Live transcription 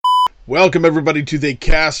Welcome everybody to the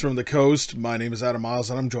Cast from the Coast. My name is Adam Miles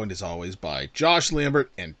and I'm joined as always by Josh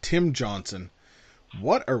Lambert and Tim Johnson.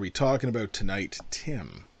 What are we talking about tonight,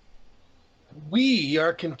 Tim? We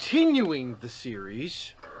are continuing the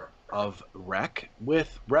series of Rec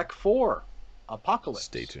with Rec 4, Apocalypse.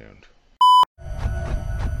 Stay tuned.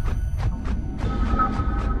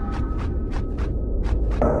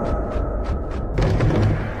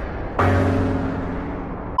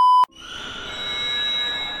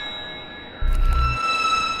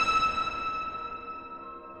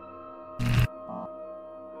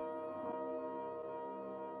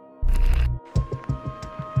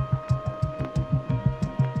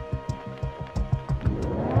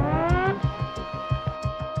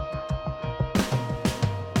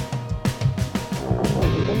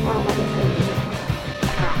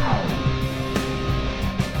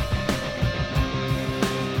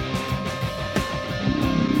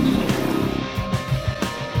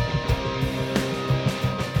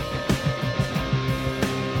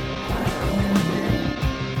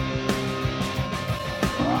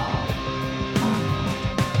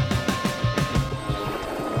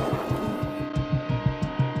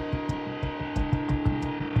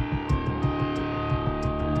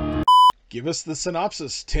 Give us the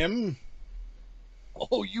synopsis, Tim.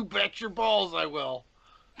 Oh, you bet your balls I will.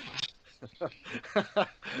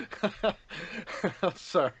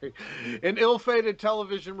 Sorry. An ill-fated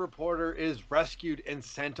television reporter is rescued and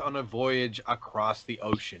sent on a voyage across the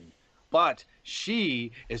ocean. But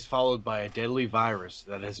she is followed by a deadly virus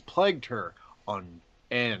that has plagued her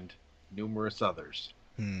and numerous others.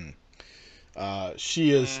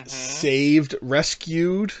 She is saved,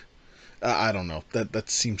 rescued. I don't know.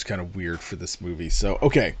 That seems kind of weird for this movie. So,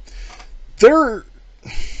 okay. I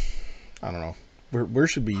don't know. Where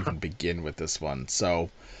should we even begin with this one?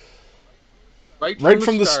 So, right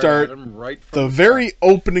from the start, Adam, the very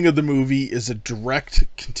opening of the movie is a direct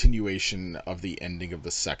continuation of the ending of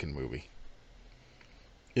the second movie.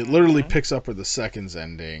 It literally picks up where the second's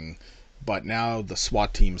ending, but now the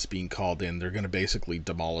SWAT team's being called in. They're going to basically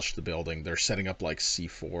demolish the building. They're setting up like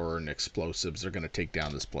C4 and explosives. They're going to take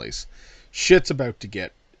down this place. Shit's about to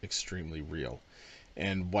get extremely real.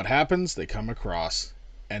 And what happens? They come across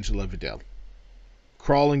Angela Vidal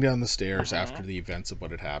crawling down the stairs after the events of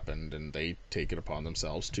what had happened, and they take it upon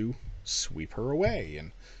themselves to sweep her away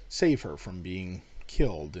and save her from being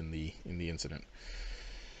killed in the incident.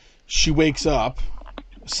 She wakes up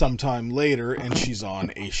sometime later and she's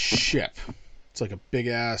on a ship. It's like a big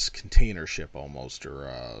ass container ship almost, or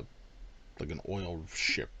like an oil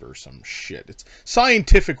ship or some shit. It's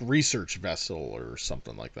scientific research vessel or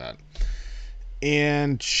something like that.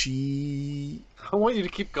 And I want you to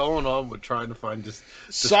keep going on with trying to find this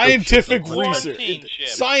scientific research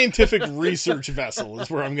research vessel is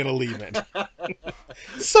where I'm gonna leave it.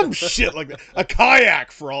 Some shit like that. A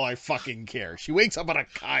kayak for all I fucking care. She wakes up on a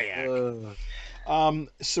kayak.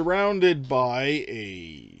 Surrounded by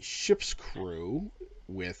a ship's crew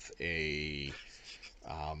with a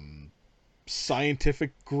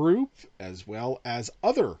scientific group as well as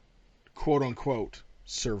other quote-unquote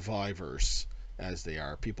survivors, as they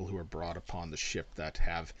are, people who are brought upon the ship that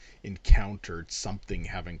have encountered something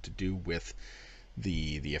having to do with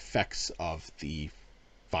the effects of the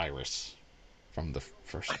virus from the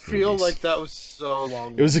first movies. I feel like that was so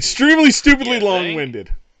long. It was extremely stupidly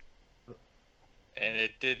long-winded. And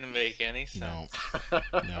it didn't make any sense.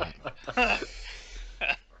 No.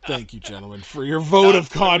 Thank you, gentlemen, for your vote of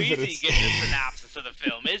confidence. So easy getting the synopsis of the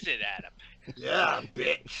film, is it, Adam? Yeah,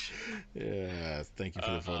 bitch. Yeah, thank you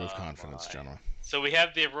for the vote of confidence, gentlemen. So we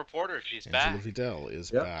have the reporter. She's back. Angela Vidal is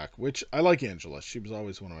back, which I like Angela. She was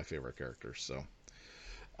always one of my favorite characters. So,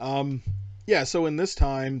 so in this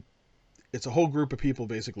time, it's a whole group of people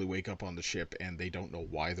basically wake up on the ship and they don't know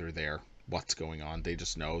why they're there, what's going on. They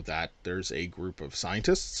just know that there's a group of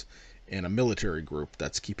scientists and a military group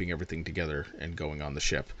that's keeping everything together and going on the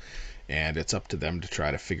ship. And it's up to them to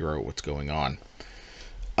try to figure out what's going on.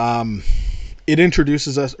 It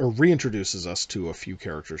introduces us, or reintroduces us, to a few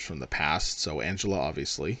characters from the past. So Angela,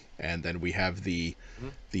 obviously, and then we have the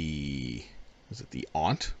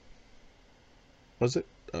aunt? Was it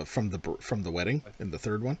from the wedding in the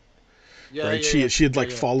third one? Yeah, right. Yeah, she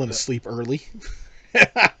had fallen asleep early,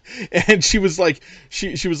 and she was like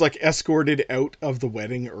escorted out of the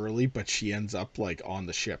wedding early, but she ends up like on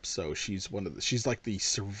the ship. So she's she's like the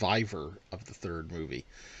survivor of the third movie.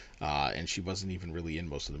 And she wasn't even really in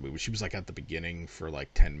most of the movie. She was like at the beginning for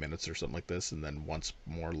like 10 minutes or something like this, and then once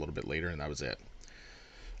more a little bit later, and that was it.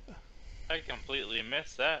 I completely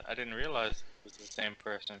missed that. I didn't realize. was the same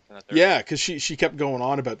person from the third. Yeah, because she kept going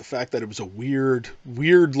on about the fact that it was a weird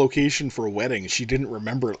location for a wedding. She didn't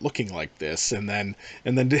remember it looking like this, and then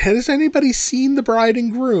has anybody seen the bride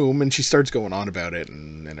and groom? And she starts going on about it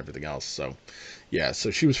and everything else. So yeah,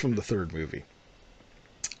 so she was from the third movie.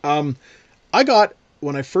 I got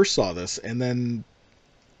when I first saw this, and then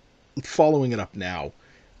following it up now,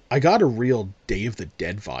 I got a real Day of the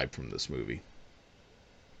Dead vibe from this movie.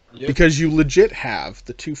 Yep. Because you legit have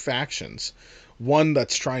the two factions. One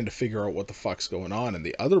that's trying to figure out what the fuck's going on, and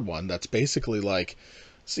the other one that's basically like,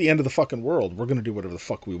 it's the end of the fucking world. We're gonna do whatever the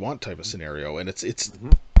fuck we want type of scenario. And it's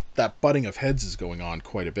that butting of heads is going on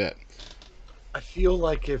quite a bit. I feel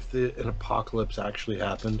like if an apocalypse actually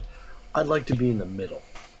happened, I'd like to be in the middle.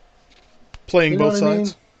 Playing You know both what I mean?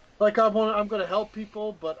 sides. Like I'm going to help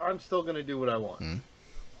people, but I'm still going to do what I want.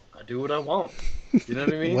 I do what I want. You know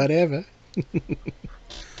what I mean? Whatever.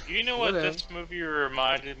 You know what this movie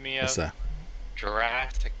reminded me of? What's that?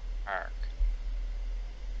 Jurassic Park.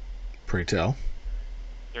 Pray tell.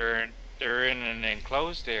 They're in an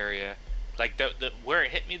enclosed area. Like the where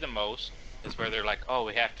it hit me the most is where they're like, oh,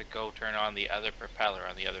 we have to go turn on the other propeller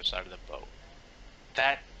on the other side of the boat.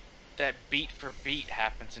 That beat for beat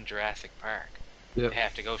happens in Jurassic Park. Yep. They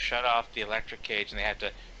have to go shut off the electric cage, and they have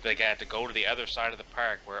to go to the other side of the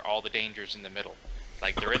park where all the danger's in the middle.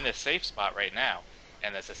 Like they're in this safe spot right now,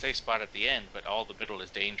 and there's a safe spot at the end, but all the middle is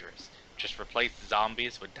dangerous. Just replace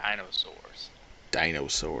zombies with dinosaurs.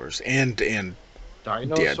 Dinosaurs and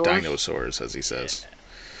Dinosaurs? yeah, dinosaurs, as he says.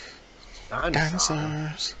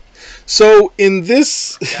 Dinosaurs. So in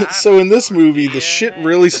this movie, the shit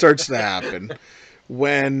really starts to happen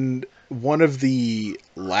when one of the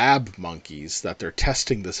lab monkeys that they're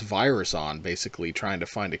testing this virus on, basically trying to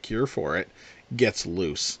find a cure for it, gets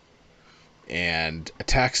loose and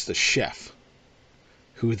attacks the chef,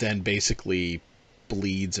 who then basically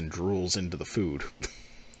bleeds and drools into the food.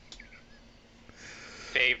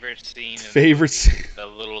 Favorite scene. The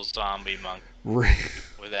little zombie monkey.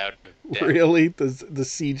 Without death. Really? The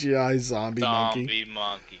CGI zombie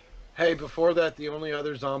monkey? Hey, before that, the only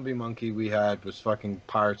other zombie monkey we had was fucking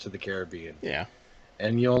Pirates of the Caribbean. Yeah.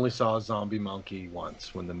 And you only saw a zombie monkey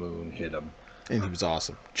once when the moon hit him. And he was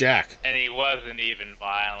awesome. Jack. And he wasn't even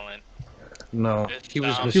violent. No. He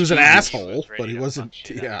was an asshole, but he wasn't...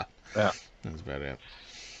 Yeah. Yeah. That's about it.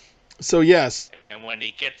 So, yes. And when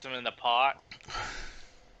he gets him in the pot...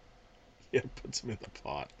 Yeah, puts him in the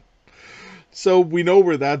pot. So we know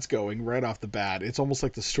where that's going right off the bat. It's almost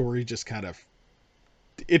like the story just kind of...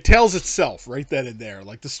 It tells itself right then and there.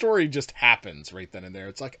 Like, the story just happens right then and there.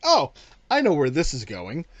 It's like, oh, I know where this is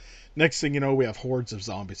going. Next thing you know, we have hordes of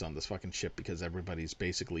zombies on this fucking ship because everybody's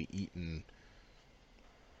basically eating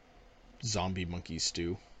zombie monkey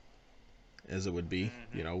stew, as it would be,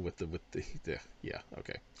 you know, with the yeah,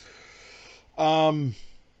 okay.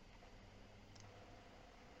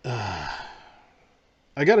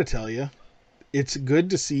 I gotta tell you, it's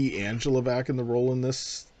good to see Angela back in the role in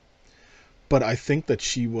this, but I think that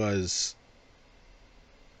she was...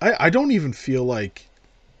 I don't even feel like...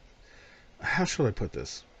 How should I put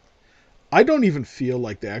this? I don't even feel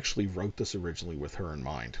like they actually wrote this originally with her in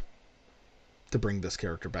mind to bring this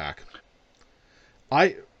character back.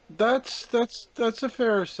 That's a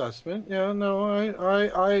fair assessment. Yeah, no,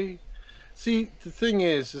 I see. The thing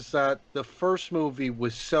is that the first movie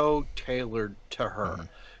was so tailored to her. Mm-hmm.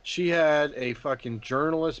 She had a fucking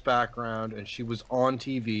journalist background, and she was on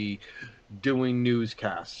TV doing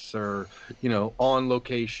newscasts or, you know, on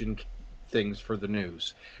location things for the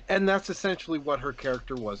news. And that's essentially what her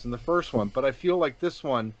character was in the first one. But I feel like this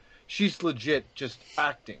one, she's legit just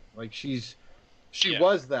acting. Like she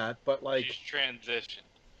was that, but like... She's transitioned.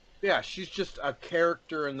 Yeah, she's just a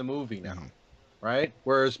character in the movie now, right?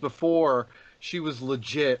 Whereas before, she was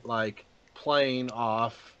legit, like, playing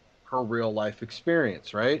off her real life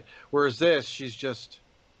experience, right? Whereas this, she's just,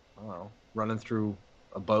 I don't know, running through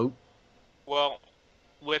a boat. Well,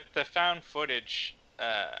 with the found footage,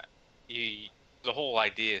 the whole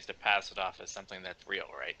idea is to pass it off as something that's real,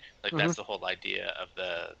 right? Like, that's the whole idea of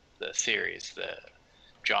the series, the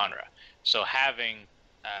genre. So having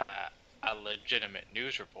a legitimate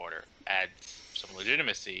news reporter adds some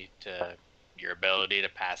legitimacy to your ability to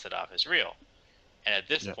pass it off as real. And at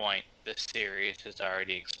this point, the series has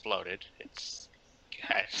already exploded. It's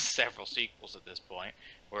had several sequels at this point.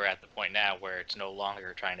 We're at the point now where it's no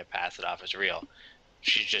longer trying to pass it off as real.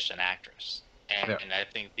 She's just an actress. And I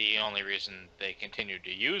think the only reason they continued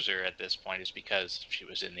to use her at this point is because she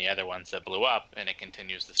was in the other ones that blew up, and it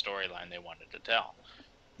continues the storyline they wanted to tell.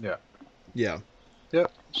 Yeah. Yeah. Yeah.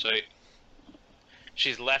 So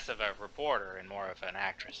she's less of a reporter and more of an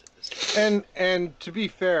actress at this point. And to be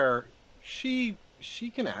fair, she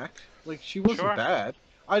can act. Like she wasn't Sure. bad.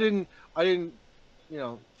 I didn't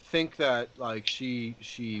think that like she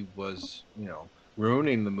was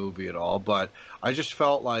ruining the movie at all. But I just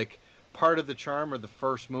felt like part of the charm of the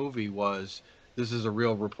first movie was this is a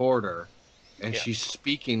real reporter, and Yeah. she's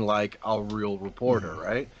speaking like a real reporter,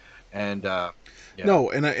 right? And yeah, No,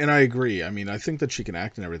 and I agree. I mean, I think that she can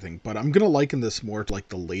act and everything, but I'm gonna liken this more to like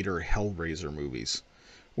the later Hellraiser movies,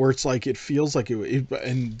 where it's like it feels like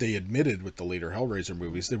and they admitted with the later Hellraiser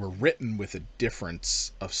movies they were written with a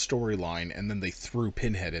difference of storyline, and then they threw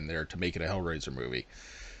Pinhead in there to make it a Hellraiser movie.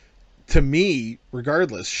 To me,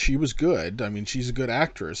 regardless, she was good. I mean, she's a good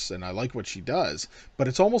actress, and I like what she does. But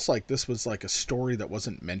it's almost like this was like a story that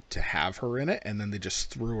wasn't meant to have her in it, and then they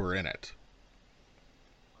just threw her in it.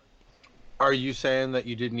 are you saying that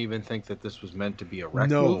you didn't even think that this was meant to be a wreck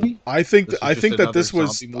No, movie? I think This was I just think that another this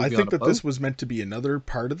was zombie I movie on think a that this boat? was meant to be another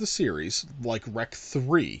part of the series, like Rec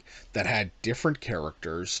 3, that had different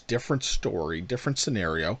characters, different story, different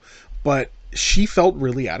scenario, but she felt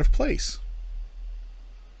really out of place.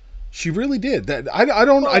 She really did. That I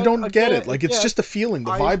Well, don't get it. Like it's again, just the feeling,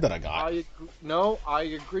 the vibe that I got. no, I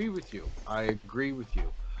agree with you. I agree with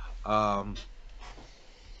you. Um,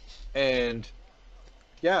 and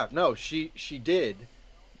yeah, no, she did,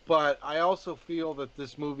 but I also feel that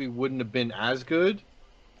this movie wouldn't have been as good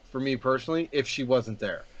for me personally if she wasn't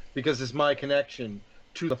there because it's my connection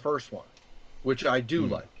to the first one, which I do Hmm.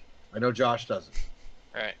 like. I know Josh doesn't.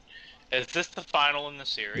 Right. Is this the final in the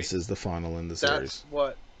This series? is the final in the That's series.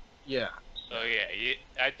 what. Yeah, So yeah,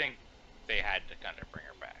 I think they had to kind of bring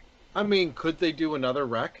her back. I mean, could they do another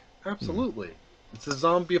wreck? Hmm. Absolutely. It's a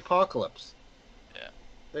zombie apocalypse. Yeah.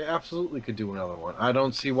 They absolutely could do another one. I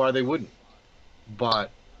don't see why they wouldn't.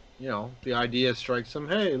 But the idea strikes them.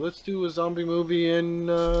 Hey, let's do a zombie movie in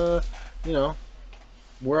you know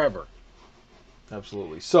wherever.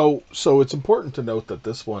 Absolutely. So it's important to note that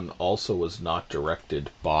this one also was not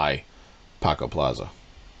directed by Paco Plaza.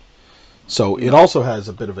 So it No. also has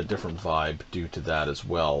a bit of a different vibe due to that as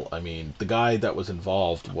well. I mean, the guy that was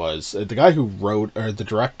involved was the guy who wrote, or the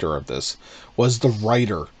director of this, was the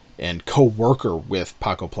writer and co-worker with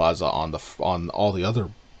Paco Plaza on all the other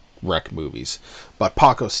Wreck movies. But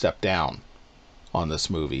Paco stepped down on this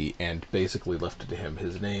movie and basically left it to him.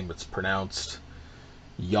 His name, it's pronounced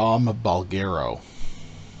Yam Bulgaro.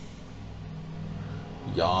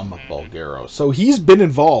 Yam Hmm. Bulgaro. So he's been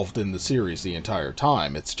involved in the series the entire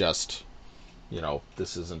time. It's just,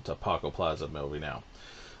 this isn't a Paco Plaza movie now.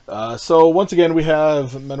 So once again, we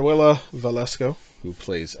have Manuela Valesco, who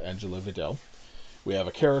plays Angela Vidal. We have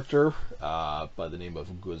a character by the name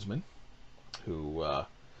of Guzman, who, let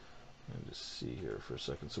me just see here for a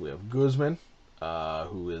second. So we have Guzman,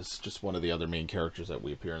 who is just one of the other main characters that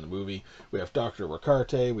we appear in the movie. We have Dr.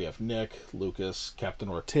 Ricarte, we have Nick, Lucas, Captain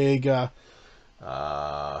Ortega,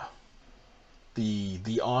 uh,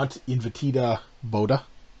 the aunt Invitida Boda,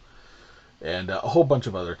 and a whole bunch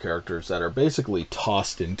of other characters that are basically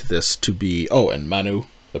tossed into this to be. Oh, and Manu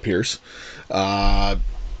appears uh,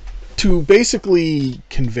 to basically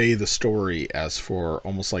convey the story as for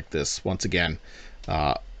almost like this once again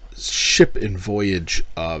uh, ship and voyage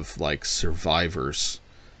of like survivors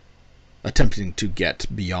attempting to get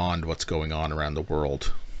beyond what's going on around the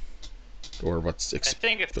world or what's I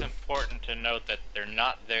think it's important to note that they're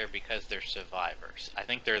not there because they're survivors. I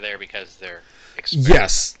think they're there because they're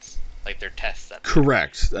yes, experiments, like they're test subjects.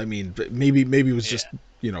 correct. I mean, maybe it was Yeah. just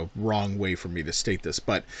wrong way for me to state this,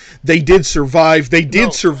 but they did survive. They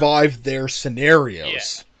did No. survive their Yeah.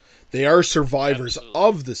 scenarios. They are survivors Absolutely.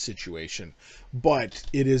 of the situation, but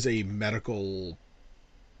it is a medical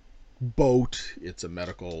boat. It's a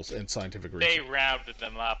medical and scientific They research. rounded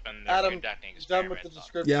them up and they're Adam, conducting done with the experiments on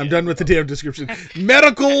them. description. Yeah, I'm done with the damn description.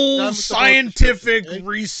 Medical Done with the scientific description, okay?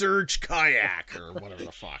 research kayak or whatever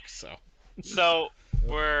the fuck. So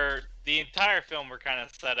the entire film we're kind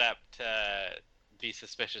of set up to be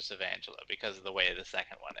suspicious of Angela because of the way the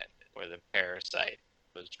second one ended, where the parasite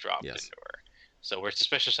was dropped Yes. into her. So we're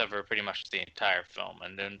suspicious of her pretty much the entire film,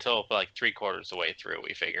 and until like 3/4 of the way through,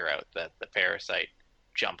 we figure out that the parasite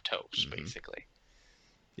jumped host, basically.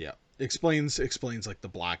 Yeah, explains like the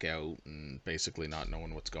blackout and basically not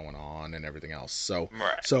knowing what's going on and everything else. So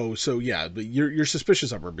Right. so yeah, but you're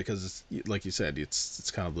suspicious of her because it's, like you said, it's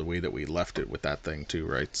kind of the way that we left it with that thing too,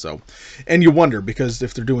 right? So, and you wonder because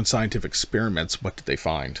if they're doing scientific experiments, what did they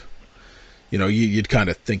find? You'd kind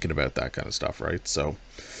of thinking about that kind of stuff, right? So,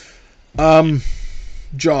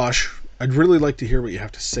 Josh, I'd really like to hear what you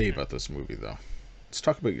have to say about this movie, though. Let's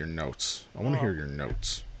talk about your notes. I want to hear your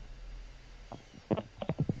notes.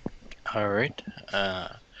 All right.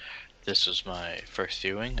 This was my first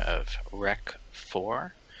viewing of Rec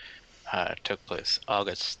 4. took place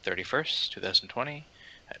August 31st, 2020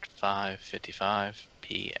 at 5:55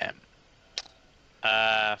 p.m.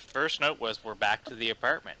 First note was we're back to the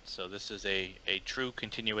apartment, so this is a true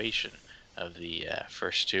continuation of the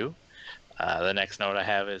first two. The next note I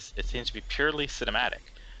have is it seems to be purely cinematic.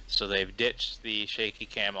 So they've ditched the shaky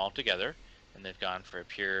cam altogether, and they've gone for a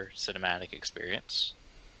pure cinematic experience.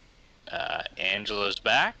 Angela's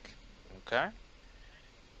back. Okay.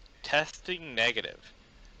 Testing negative.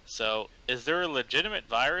 So, is there a legitimate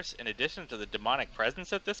virus in addition to the demonic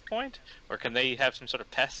presence at this point? Or can they have some sort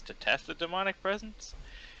of test to test the demonic presence?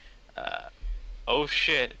 Oh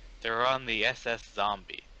shit, they're on the SS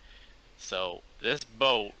Zombie. So, this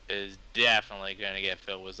boat is definitely going to get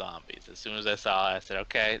filled with zombies. As soon as I saw it, I said,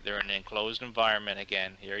 okay, they're in an enclosed environment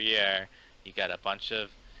again. Here you are. You got a bunch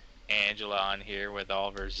of Angela on here with all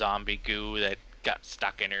of her zombie goo that got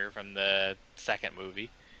stuck in her from the second movie.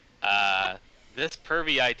 This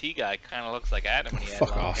pervy IT guy kind of looks like Adam when he had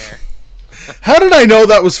long hair. How did I know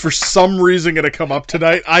that was for some reason going to come up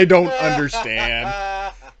tonight? I don't understand.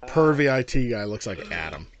 Pervy IT guy looks like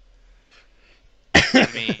Adam. I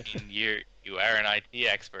mean, you are an IT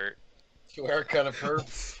expert. You are kind of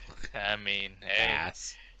perv. I mean, hey.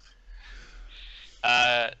 Ass.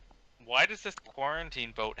 Why does this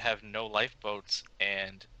quarantine boat have no lifeboats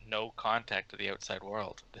and no contact to the outside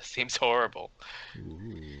world? This seems horrible.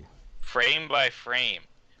 Ooh. Frame by frame.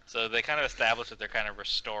 So they kind of established that they're kind of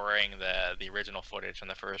restoring the original footage from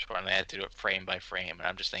the first one. They had to do it frame by frame. And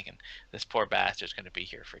I'm just thinking, this poor bastard's going to be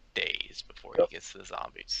here for days before he gets to the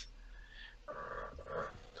zombies.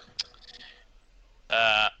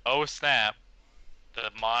 Oh snap. The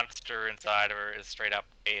monster inside of her is straight up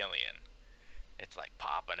alien. It's like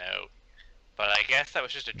popping out. But I guess that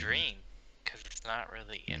was just a dream, because it's not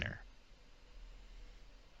really in her.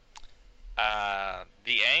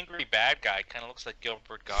 The angry bad guy kind of looks like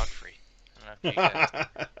Gilbert Gottfried. I don't know if you guys...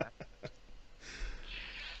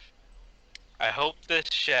 I hope this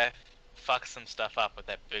chef fucks some stuff up with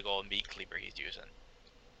that big old meat cleaver he's using.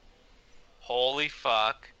 Holy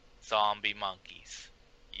fuck, zombie monkeys.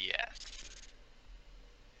 Yes.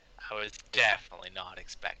 I was definitely not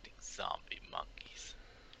expecting zombie monkeys.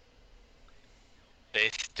 They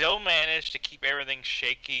still managed to keep everything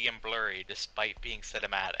shaky and blurry despite being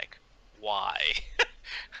cinematic. Why?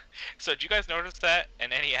 So did you guys notice that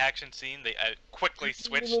in any action scene they quickly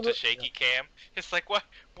switched to shaky cam? It's like, what?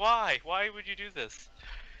 Why? Why would you do this?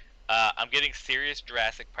 I'm getting serious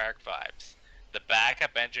Jurassic Park vibes. The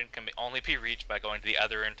backup engine can only be reached by going to the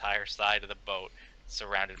other entire side of the boat,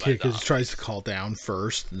 surrounded by because it tries to call down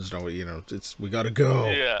first. There's no, we gotta go.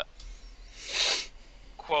 Yeah.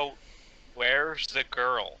 Quote, where's the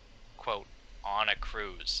girl? Quote, on a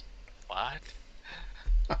cruise. What?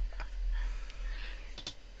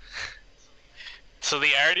 So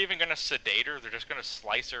they aren't even going to sedate her, they're just going to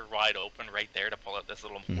slice her wide open right there to pull out this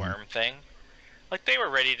little worm thing. Like, they were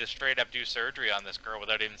ready to straight up do surgery on this girl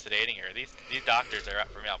without even sedating her. These doctors are up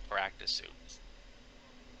for malpractice suits.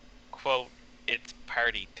 Quote, it's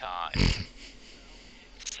party time.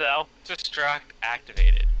 Self-destruct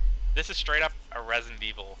activated. This is straight up a Resident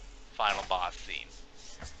Evil final boss scene.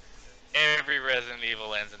 Every Resident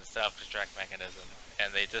Evil ends in a self-destruct mechanism,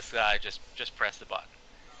 and they just press the button.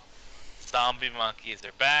 Zombie monkeys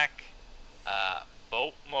are back.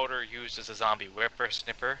 Boat motor used as a zombie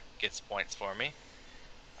whippersnipper gets points for me.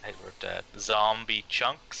 I wrote zombie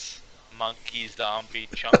chunks. Monkey zombie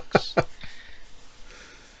chunks.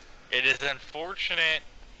 It is unfortunate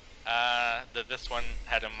that this one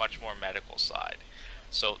had a much more medical side.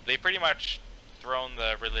 So they pretty much thrown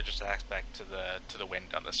the religious aspect to the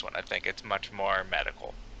wind on this one. I think it's much more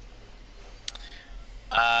medical.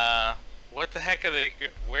 What the heck are they?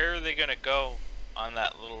 Where are they gonna go on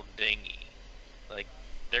that little dinghy? Like,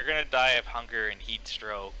 they're gonna die of hunger and heat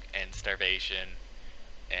stroke and starvation,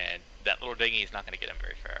 and that little dinghy is not gonna get them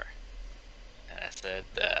very far. And I said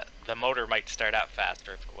the motor might start out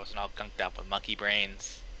faster if it wasn't all gunked up with monkey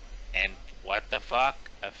brains. And what the fuck?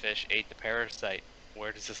 A fish ate the parasite.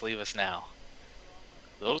 Where does this leave us now?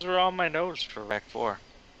 Those are all my notes for Rec 4.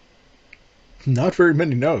 Not very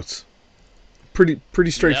many notes. Pretty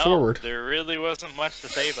straightforward. No, there really wasn't much to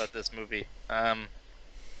say about this movie. I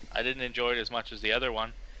didn't enjoy it as much as the other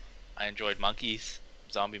one. I enjoyed monkeys,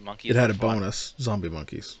 zombie monkeys. It had a bonus, zombie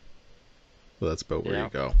monkeys. Well, that's about where you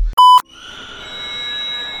go.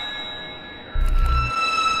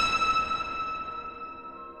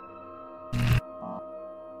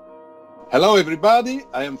 Hello everybody,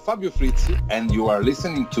 I am Fabio Frizzi and you are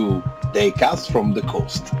listening to Daycast from the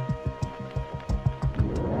Coast.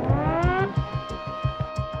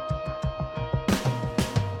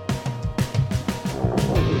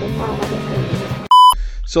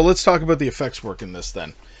 So let's talk about the effects work in this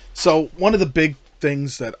then. So one of the big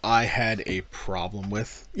things that I had a problem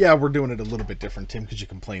with, yeah, we're doing it a little bit different, Tim, because you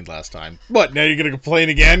complained last time. But now you're going to complain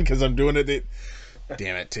again because I'm doing it.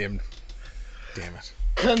 Damn it, Tim. Damn it.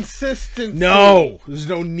 Consistency. No, there's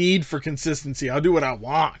no need for consistency. I'll do what I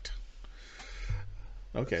want.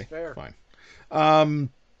 Okay, fine.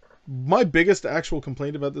 My biggest actual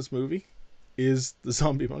complaint about this movie is the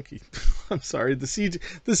zombie monkey. I'm sorry, the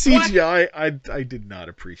CGI. I did not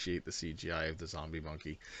appreciate the CGI of the zombie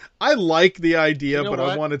monkey. I like the idea, but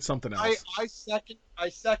I wanted something else. I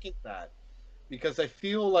second that, because I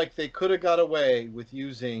feel like they could have got away with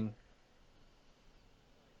using,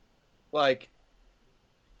 like,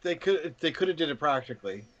 they could have did it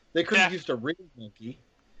practically. They could have used a real monkey,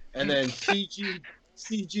 and then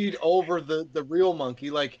CG'd over the real monkey.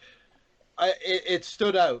 Like, it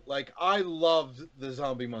stood out. Like, I loved the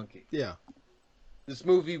zombie monkey. Yeah. This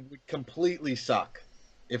movie would completely suck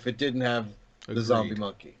if it didn't have the Agreed. zombie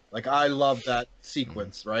monkey. Like, I love that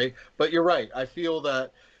sequence, right? But you're right. I feel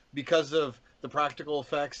that because of the practical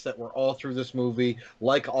effects that were all through this movie,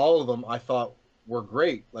 like all of them, I thought were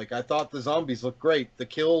great. Like, I thought the zombies looked great. The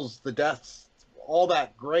kills, the deaths, all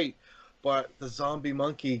that great. But the zombie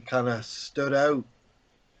monkey kind of stood out.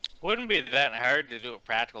 Wouldn't be that hard to do a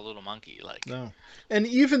practical little monkey, like. No. And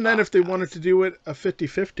even then, if they wanted to do it a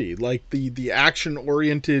 50-50, like the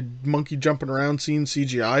action-oriented monkey jumping around scene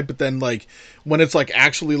CGI, but then, like, when it's, like,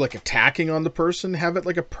 actually, like, attacking on the person, have it,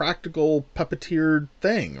 like, a practical puppeteered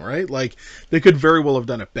thing, right? Like, they could very well have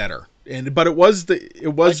done it better. But it was the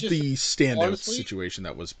standout honestly, situation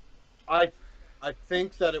that was... I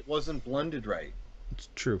think that it wasn't blended right. It's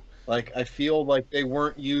true. Like, I feel like they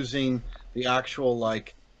weren't using the actual,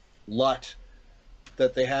 like, LUT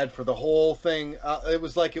that they had for the whole thing. It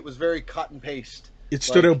was like it was very cut and paste. It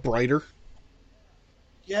stood out brighter.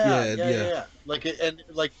 Yeah. Like and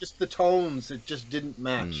like just the tones, it just didn't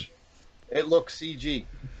match. It looked CG.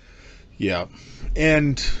 Yeah,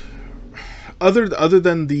 and other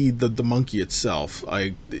than the monkey itself,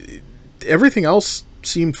 everything else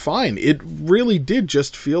seemed fine. It really did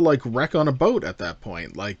just feel like Wreck on a Boat at that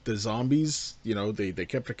point. Like the zombies, you know, they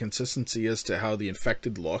kept a consistency as to how the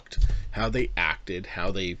infected looked, how they acted, how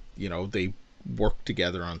they, you know, they worked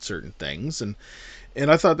together on certain things, and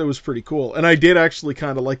I thought that was pretty cool. And I did actually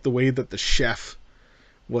kind of like the way that the chef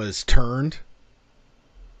was turned,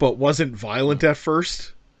 but wasn't violent at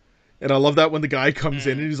first. And I love that when the guy comes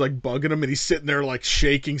in and he's like bugging him and he's sitting there like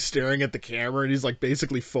shaking, staring at the camera, and he's like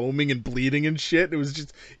basically foaming and bleeding and shit. It was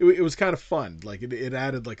just, it was kind of fun. Like it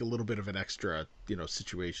added like a little bit of an extra, you know,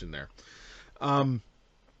 situation there. The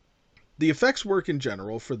effects work in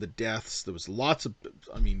general for the deaths. There was lots of,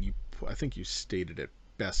 I think you stated it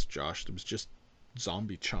best, Josh. There was just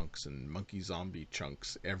zombie chunks and monkey zombie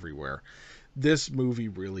chunks everywhere. This movie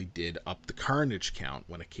really did up the carnage count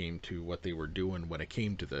when it came to what they were doing when it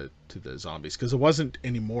came to the zombies, because it wasn't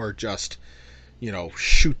anymore just, you know,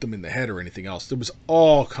 shoot them in the head or anything else. There was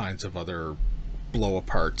all kinds of other blow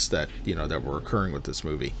aparts that, you know, that were occurring with this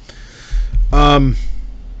movie. The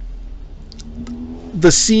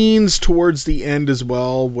scenes towards the end as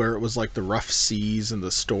well, where it was like the rough seas and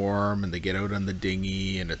the storm, and they get out on the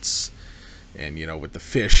dinghy, and you know, with the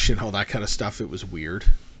fish and all that kind of stuff, it was weird.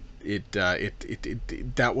 It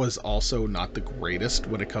that was also not the greatest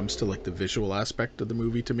when it comes to like the visual aspect of the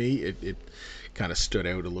movie to me. It kind of stood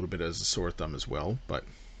out a little bit as a sore thumb as well, but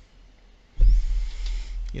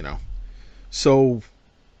you know. So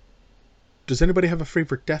does anybody have a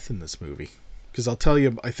favorite death in this movie? Because I'll tell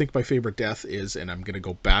you, I think my favorite death is, and I'm going to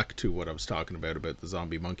go back to what I was talking about the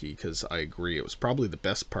zombie monkey, because I agree, it was probably the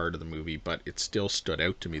best part of the movie, but it still stood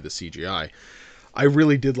out to me, the CGI. I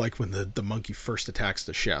really did like when the monkey first attacks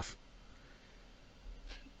the chef.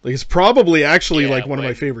 Like, it's probably actually like one of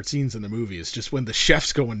my favorite scenes in the movie, is just when the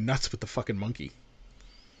chef's going nuts with the fucking monkey.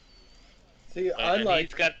 See,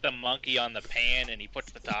 he's got the monkey on the pan and he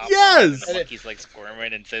puts the top yes! on, and the monkey's like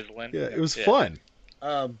squirming and sizzling. Yeah, it was fun.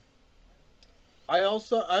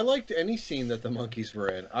 I liked any scene that the monkeys were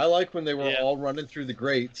in. I like when they were all running through the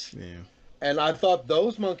grates. Yeah. And I thought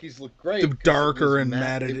those monkeys looked great. The darker and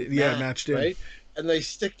matched in. Right? And they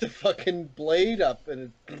stick the fucking blade up,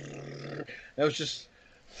 and it was just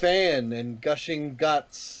fan and gushing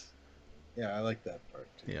guts. Yeah, I like that part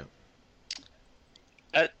too.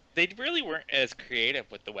 Yeah. They really weren't as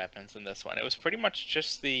creative with the weapons in this one. It was pretty much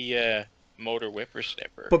just the motor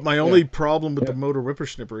whippersnipper. But my only problem with the motor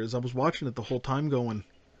whippersnipper is I was watching it the whole time going,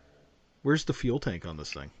 where's the fuel tank on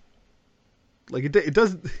this thing? Like, it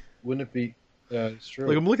doesn't... Wouldn't it be... Yeah, it's true.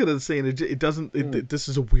 Like, I'm looking at it saying it doesn't... this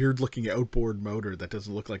is a weird looking outboard motor that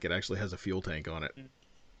doesn't look like it actually has a fuel tank on it.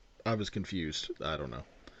 I was confused. I don't know.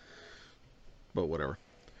 but whatever.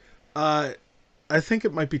 I think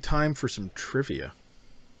it might be time for some trivia.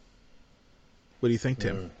 What do you think,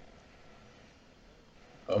 Tim?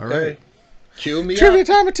 Okay. All right. Cue me Trivia up.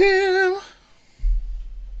 time with Tim.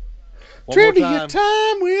 One more Trivia time.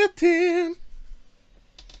 time with Tim.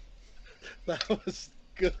 That was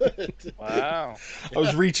good. Wow. I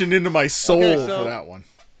was reaching into my soul Okay, so- for that one.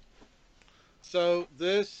 So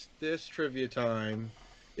this trivia time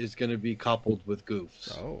is going to be coupled with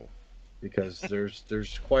goofs. Oh. Because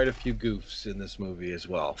there's quite a few goofs in this movie as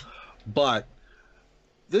well. But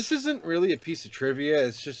this isn't really a piece of trivia.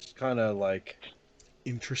 It's just kind of like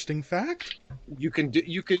Interesting fact? you can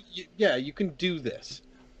do this.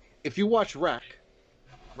 If you watch Rec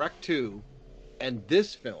 2, and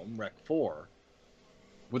this film, Rec 4,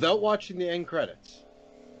 without watching the end credits,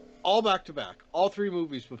 all back to back, all three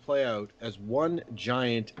movies would play out as one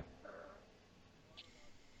giant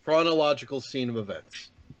chronological scene of events.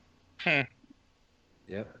 Hmm.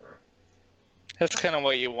 Yep. That's kind of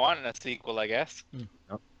what you want in a sequel, I guess.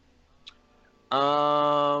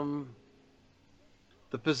 The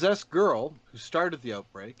possessed girl who started the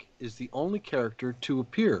outbreak is the only character to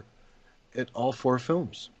appear in all four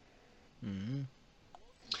films. Mm-hmm.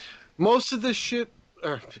 Most of this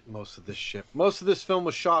film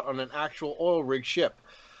was shot on an actual oil rig ship.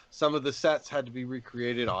 Some of the sets had to be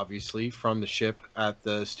recreated, obviously, from the ship at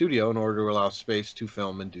the studio in order to allow space to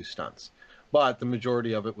film and do stunts. But the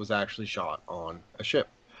majority of it was actually shot on a ship.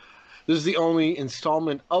 This is the only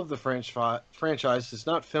installment of the franchise that's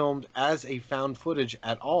not filmed as a found footage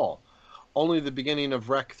at all. Only the beginning of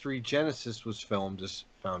Rec 3 Genesis was filmed as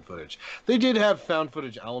found footage. They did have found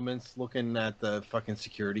footage elements, looking at the fucking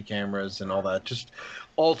security cameras and all that. Just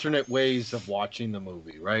alternate ways of watching the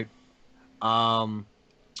movie, right?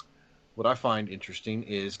 What I find interesting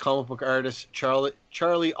is comic book artist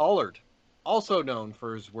Charlie Allard, also known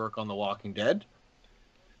for his work on The Walking Dead,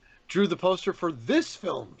 drew the poster for this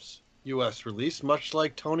film's U.S. release, much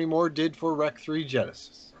like Tony Moore did for Rec 3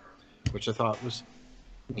 Genesis, which I thought was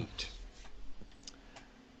neat.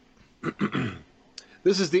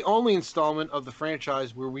 This is the only installment of the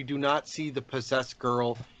franchise where we do not see the possessed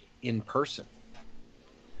girl in person.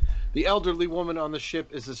 The elderly woman on the ship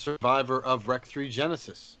is a survivor of Rec 3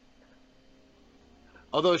 Genesis.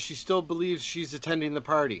 Although she still believes she's attending the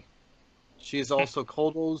party. She is also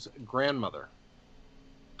Koldo's grandmother.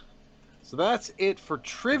 So that's it for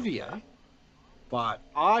trivia. But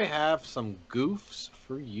I have some goofs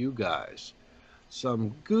for you guys.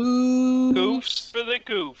 Some goofs. Goofs for the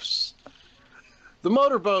goofs. The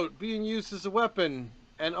motorboat being used as a weapon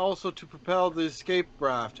and also to propel the escape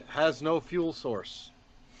raft has no fuel source.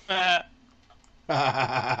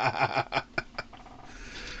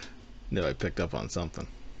 No, I picked up on something.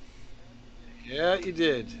 Yeah, you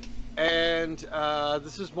did. And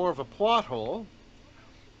this is more of a plot hole.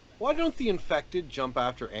 Why don't the infected jump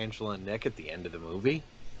after Angela and Nick at the end of the movie?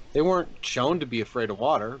 They weren't shown to be afraid of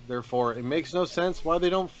water, therefore it makes no sense why they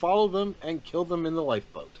don't follow them and kill them in the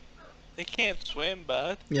lifeboat. They can't swim,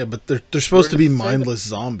 bud. Yeah, but they're supposed to be Where does it say that? mindless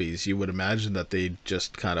zombies. You would imagine that they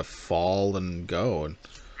just kind of fall and go. And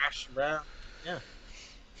Crash around.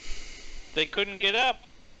 They couldn't get up.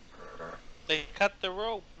 They cut the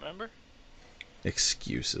rope, remember?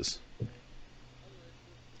 excuses.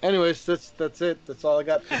 Anyways, that's it. That's all I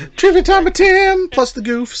got. Trivia time with Tim plus the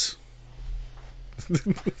goofs.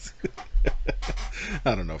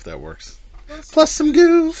 I don't know if that works. Plus some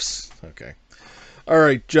goofs. Okay. All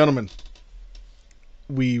right, gentlemen.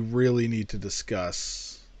 We really need to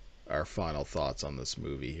discuss our final thoughts on this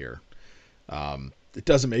movie here. It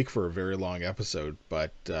doesn't make for a very long episode,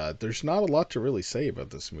 but there's not a lot to really say about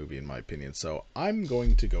this movie, in my opinion. So I'm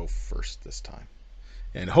going to go first this time.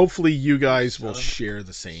 And hopefully you guys will share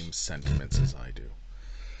the same sentiments as I do.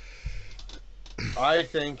 I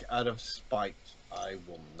think out of spite, I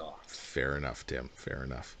will not. Fair enough, Tim. Fair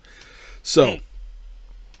enough. So,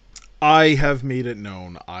 I have made it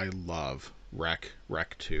known I love Rec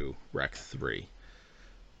 2, Rec 3.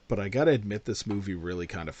 But I gotta admit this movie really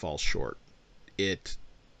kind of falls short. It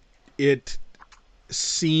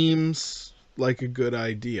seems like a good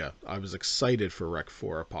idea. I was excited for Rec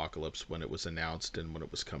 4 Apocalypse when it was announced and when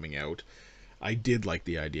it was coming out. I did like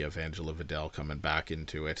the idea of Angela Vidal coming back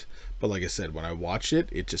into it. But like I said, when I watched it,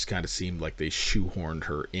 it just kind of seemed like they shoehorned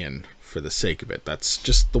her in for the sake of it. That's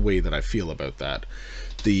just the way that I feel about that.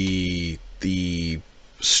 The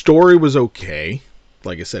story was okay.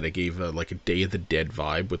 Like I said, it gave a Day of the Dead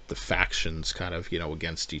vibe with the factions kind of,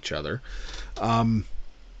 against each other.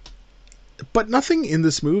 But nothing in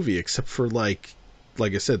this movie except for like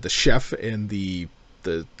I said, the chef and the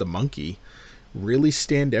monkey really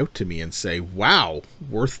stand out to me and say, wow,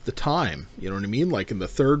 worth the time. You know what I mean? Like in the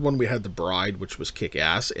third one, we had The Bride, which was kick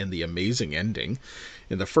ass, and the amazing ending.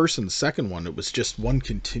 In the first and the second one, it was just one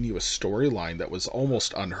continuous storyline that was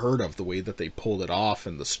almost unheard of, the way that they pulled it off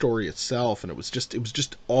and the story itself. And it was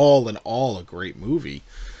just all in all a great movie.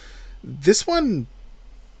 This one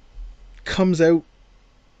comes out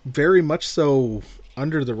very much so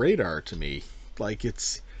under the radar to me. Like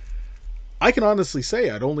I can honestly say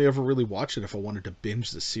I'd only ever really watch it if I wanted to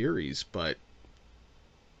binge the series, but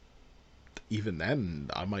even then,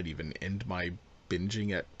 I might even end my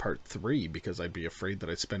binging at part 3 because I'd be afraid that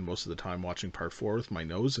I'd spend most of the time watching part 4 with my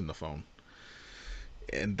nose in the phone.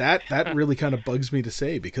 And that really kind of bugs me to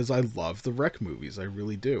say because I love the Wreck movies. I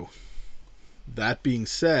really do. That being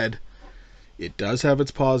said, it does have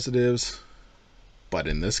its positives, but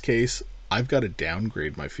in this case, I've got to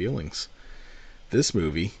downgrade my feelings. This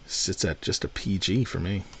movie sits at just a PG for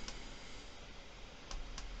me.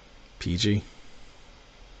 PG.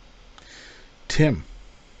 Tim.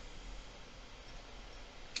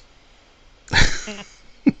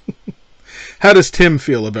 How does Tim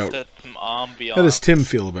feel about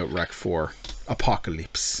Wreck 4?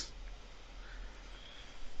 Apocalypse.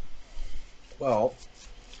 Well,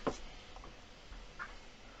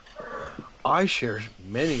 I share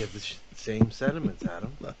many of the same sentiments,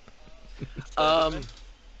 Adam.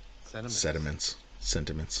 Sentiments.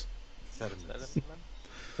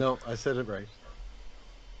 No, I said it right.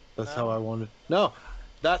 That's how I wanted. No,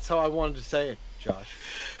 that's how I wanted to say it, Josh.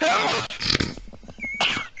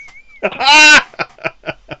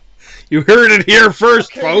 You heard it here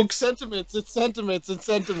first, Okay, folks. It's sentiments.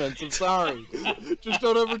 I'm sorry. Just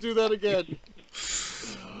don't ever do that again.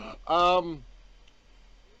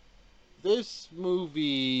 This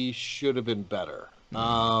movie should have been better.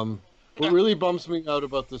 What really bums me out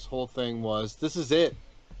about this whole thing was this is it.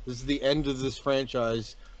 This is the end of this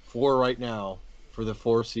franchise for right now, for the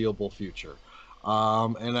foreseeable future.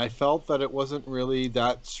 And I felt that it wasn't really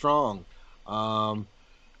that strong.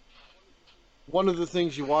 One of the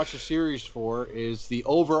things you watch a series for is the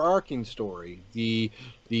overarching story, the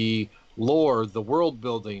lore, the world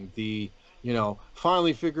building,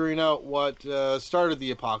 finally figuring out what started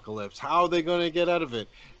the apocalypse. How are they going to get out of it?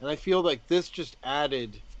 And I feel like this just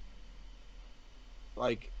added,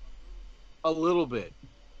 like, a little bit.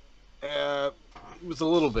 It was a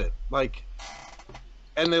little bit, like,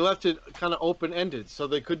 and they left it kind of open-ended, so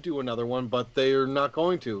they could do another one, but they're not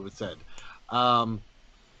going to, it said.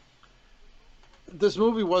 This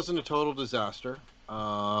movie wasn't a total disaster.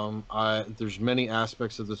 There's many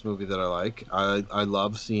aspects of this movie that I like. I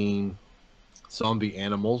love seeing zombie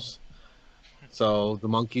animals. So the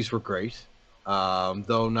monkeys were great,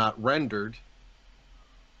 though not rendered.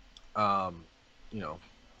 The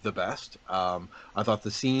best. I thought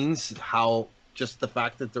the scenes, just the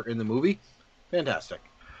fact that they're in the movie, fantastic.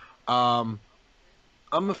 I'm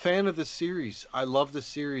a fan of this series. I love this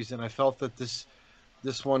series, and I felt that this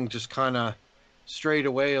one just kind of strayed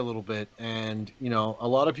away a little bit. And a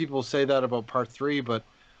lot of people say that about part 3, but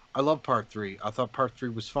I love part 3. I thought part 3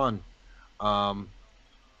 was fun. I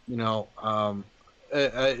know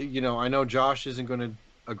Josh isn't going to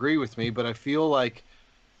agree with me, but I feel like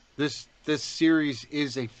this series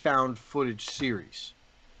is a found footage series.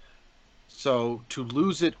 So to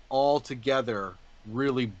lose it all together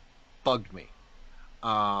really bugged me.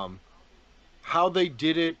 How they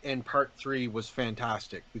did it in part 3 was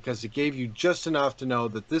fantastic because it gave you just enough to know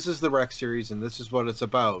that this is the Wreck series and this is what it's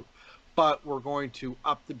about, but we're going to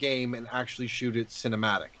up the game and actually shoot it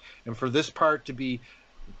cinematic. And for this part to be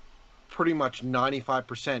pretty much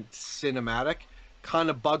 95% cinematic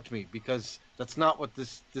kind of bugged me because that's not what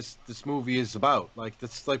this movie is about. Like,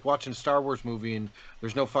 that's like watching a Star Wars movie and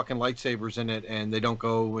there's no fucking lightsabers in it and they don't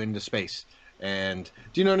go into space. And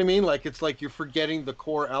do you know what I mean? Like, it's like you're forgetting the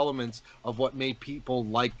core elements of what made people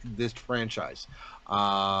like this franchise.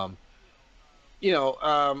 I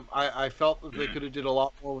felt that they could have did a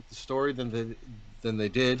lot more with the story than they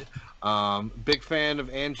did. Big fan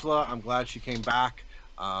of Angela. I'm glad she came back.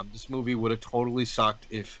 This movie would have totally sucked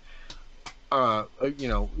if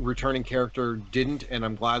returning character didn't, and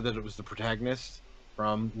I'm glad that it was the protagonist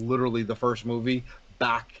from literally the first movie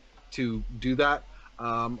back to do that.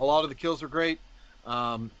 A lot of the kills were great.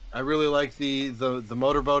 I really like the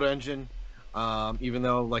motorboat engine, even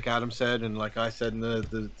though, like Adam said and like I said in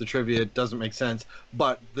the trivia, it doesn't make sense.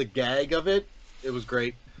 But the gag of it was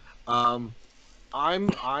great. I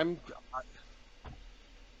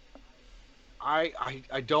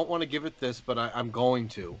don't want to give it this, but I'm going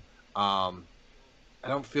to. I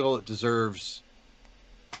don't feel it deserves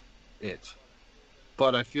it,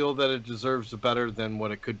 but I feel that it deserves better than what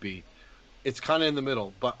it could be. It's kind of in the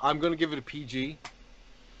middle, but I'm going to give it a PG.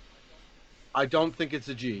 I don't think it's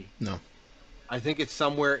a G. No. I think it's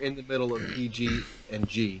somewhere in the middle of PG and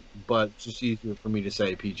G, but it's just easier for me to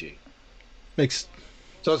say PG. Makes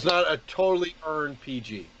So it's not a totally earned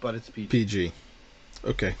PG, but it's PG. PG.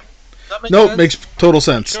 Okay. That makes Nope, sense? makes total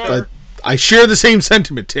sense. Sure. I share the same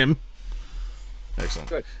sentiment, Tim. Excellent.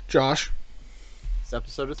 Good. Josh, This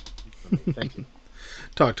episode is for me. Thank you.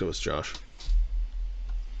 talk to us, Josh.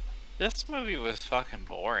 This movie was fucking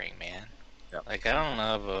boring, man. Yep. Like, I don't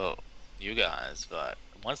know about you guys, but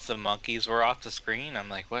once the monkeys were off the screen, I'm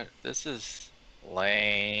like, what? This is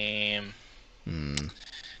lame. Hmm.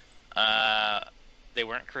 They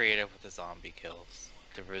weren't creative with the zombie kills.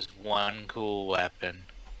 There was one cool weapon.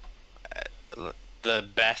 The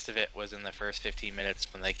best of it was in the first 15 minutes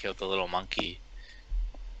when they killed the little monkey.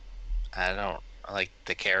 I don't like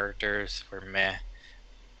the characters were meh.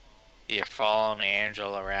 You're following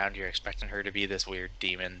Angel around. You're expecting her to be this weird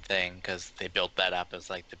demon thing because they built that up as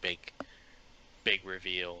like the big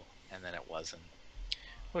reveal, and then it wasn't,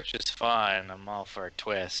 which is fine. I'm all for a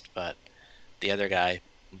twist, but the other guy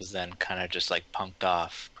was then kind of just like punked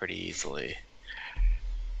off pretty easily.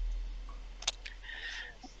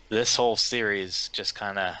 This whole series just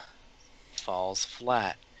kind of falls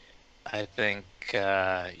flat. I think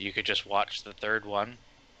you could just watch the third one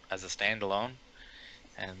as a standalone,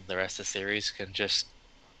 and the rest of the series can just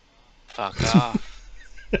fuck off.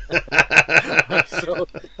 I'm so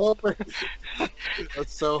hoping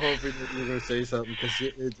that you were going to say something because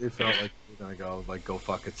it felt like you were going to go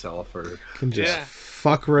fuck itself or Can just Yeah.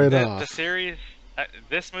 fuck right The off. series,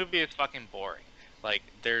 this movie is fucking boring. Like,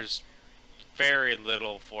 there's very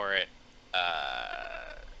little for it,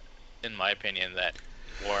 in my opinion, that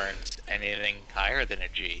warrants anything higher than a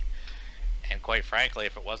G. And quite frankly,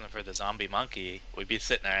 if it wasn't for the zombie monkey, we'd be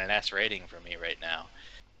sitting at an S rating for me right now.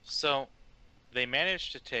 So, they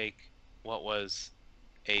managed to take what was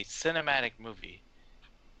a cinematic movie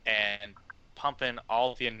and pump in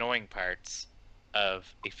all the annoying parts of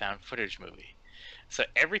a found footage movie. So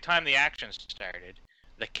every time the action started,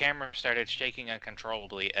 the camera started shaking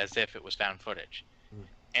uncontrollably as if it was found footage.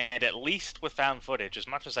 And at least with found footage, as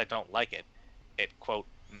much as I don't like it, it, quote,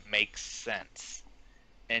 makes sense.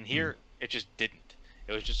 And here, it just didn't.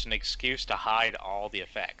 It was just an excuse to hide all the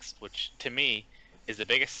effects, which, to me, is the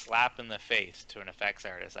biggest slap in the face to an effects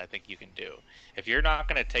artist I think you can do. If you're not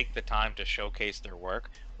going to take the time to showcase their work,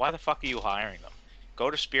 why the fuck are you hiring them? Go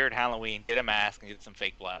to Spirit Halloween, get a mask, and get some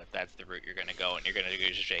fake blood if that's the route you're going to go, and you're going to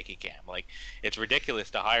use a shaky cam. Like, it's ridiculous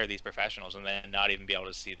to hire these professionals and then not even be able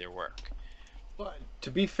to see their work. But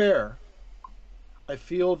to be fair, I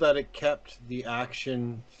feel that it kept the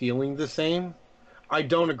action feeling the same. I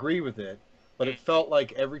don't agree with it, but it felt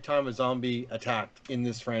like every time a zombie attacked in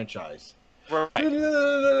this franchise. Right.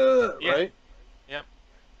 Right? Yep.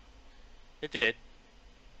 It did.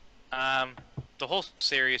 The whole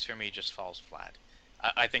series for me just falls flat.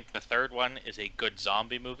 I think the third one is a good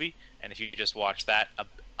zombie movie, and if you just watch that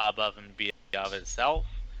above and beyond itself,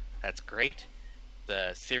 that's great.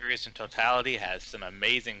 The series in totality has some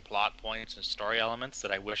amazing plot points and story elements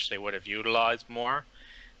that I wish they would have utilized more.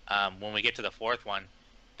 When we get to the fourth one,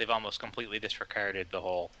 they've almost completely disregarded the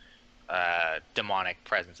whole demonic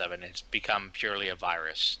presence of it, and it's become purely a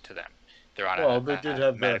virus to them. They're on They did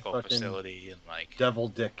have medical that fucking facility and like devil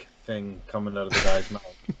dick thing coming out of the guy's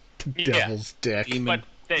mouth. Yeah. Devil's dick. Demon. But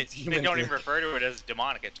they Demon don't even dick. refer to it as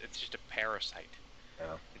demonic. It's just a parasite.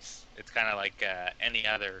 Yeah. It's kind of like any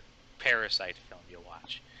other parasite film you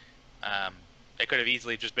watch. It could have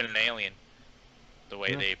easily just been an alien, the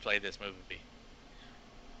way they played this movie.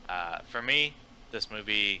 For me, this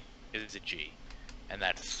movie is a G, and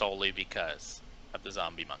that's solely because of the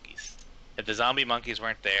zombie monkeys. If the zombie monkeys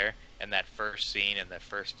weren't there, and that first scene in the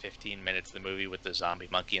first 15 minutes of the movie with the zombie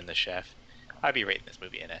monkey and the chef, I'd be rating this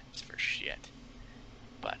movie an S for shit.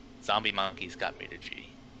 But zombie monkeys got me to G,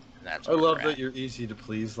 and that's. I where love we're that at. you're easy to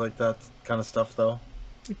please like that kind of stuff, though.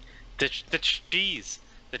 The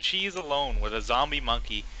cheese alone with a zombie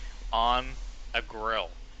monkey on a grill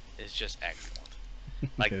is just excellent.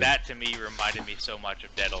 Like, that to me reminded me so much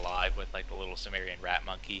of Dead Alive with like the little Sumerian rat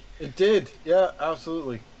monkey. It did. Yeah,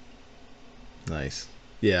 absolutely. Nice.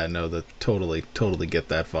 Yeah, no, totally get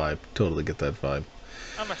that vibe. Totally get that vibe.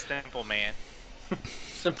 I'm a simple man.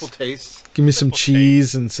 Simple tastes. Give me some Simple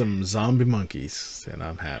cheese and some zombie monkeys, and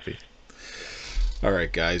I'm happy. All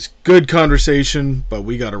right, guys. Good conversation, but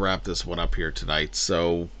we got to wrap this one up here tonight.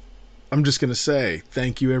 So I'm just going to say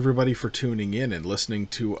thank you, everybody, for tuning in and listening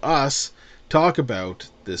to us talk about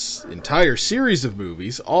this entire series of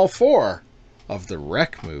movies, all 4 of the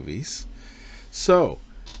Rec movies. So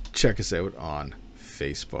check us out on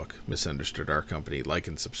Facebook, Misunderstood Art Company. Like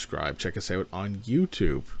and subscribe. Check us out on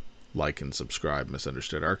YouTube. Like and subscribe,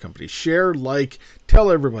 Misunderstood Art Company. Share, like, tell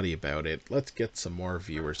everybody about it. Let's get some more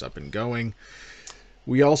viewers up and going.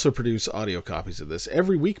 We also produce audio copies of this.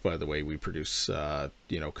 Every week, by the way, we produce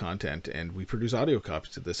content, and we produce audio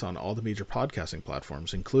copies of this on all the major podcasting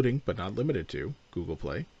platforms, including, but not limited to, Google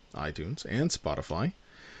Play, iTunes, and Spotify.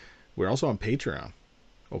 We're also on Patreon.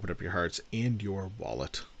 Open up your hearts and your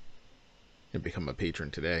wallet and become a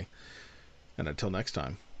patron today. And until next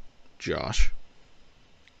time, Josh.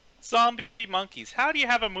 Zombie monkeys. How do you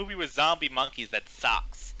have a movie with zombie monkeys that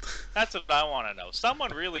sucks? That's what I want to know.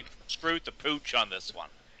 Someone really screwed the pooch on this one.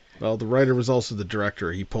 Well, the writer was also the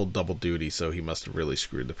director. He pulled double duty, so he must have really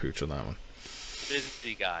screwed the pooch on that one.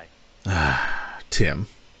 Busy guy. Tim.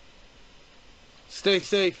 Stay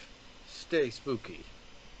safe. Stay spooky.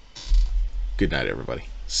 Good night, everybody.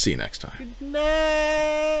 See you next time. Good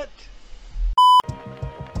night.